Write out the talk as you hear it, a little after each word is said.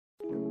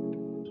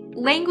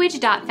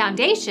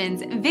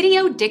Language.Foundation's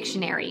Video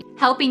Dictionary,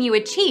 helping you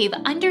achieve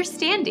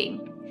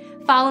understanding.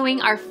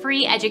 Following our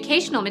free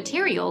educational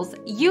materials,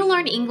 you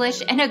learn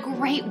English in a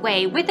great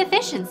way with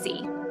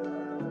efficiency.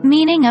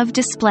 Meaning of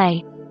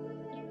display.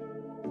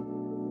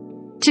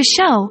 To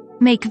show,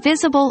 make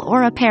visible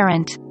or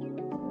apparent.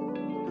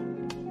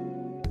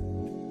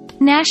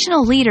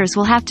 National leaders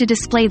will have to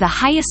display the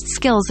highest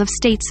skills of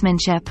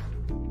statesmanship.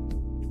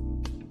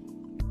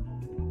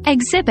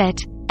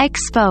 Exhibit,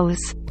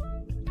 expose.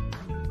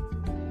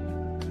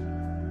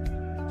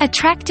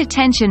 Attract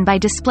attention by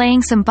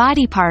displaying some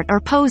body part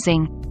or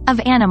posing, of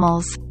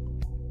animals.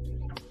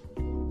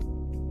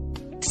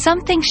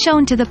 Something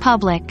shown to the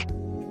public.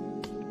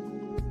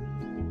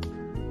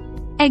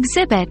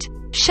 Exhibit,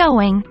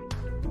 showing.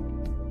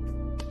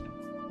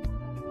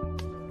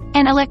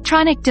 An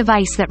electronic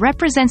device that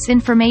represents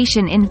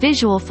information in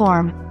visual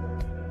form.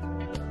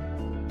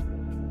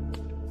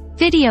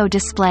 Video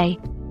display.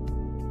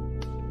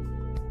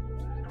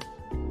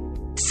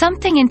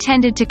 Something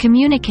intended to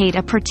communicate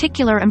a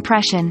particular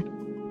impression.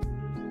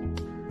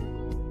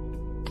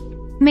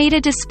 Made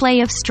a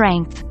display of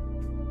strength.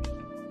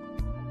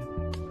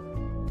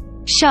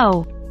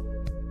 Show.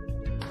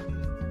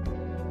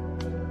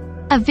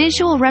 A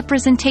visual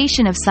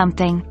representation of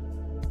something.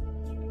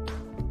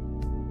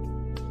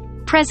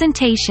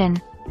 Presentation.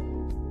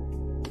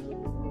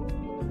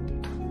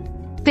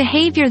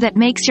 Behavior that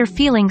makes your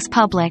feelings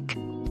public.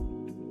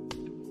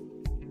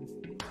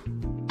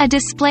 A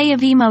display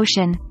of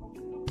emotion.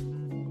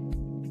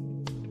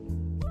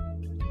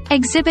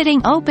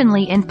 Exhibiting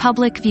openly in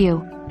public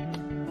view.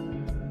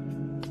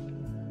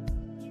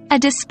 A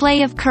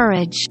display of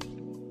courage.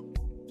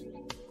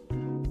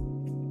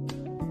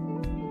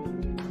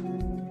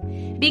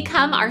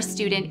 Become our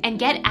student and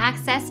get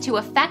access to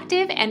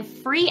effective and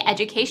free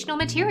educational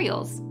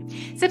materials.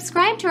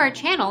 Subscribe to our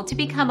channel to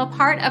become a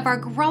part of our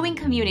growing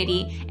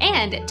community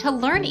and to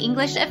learn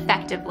English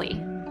effectively.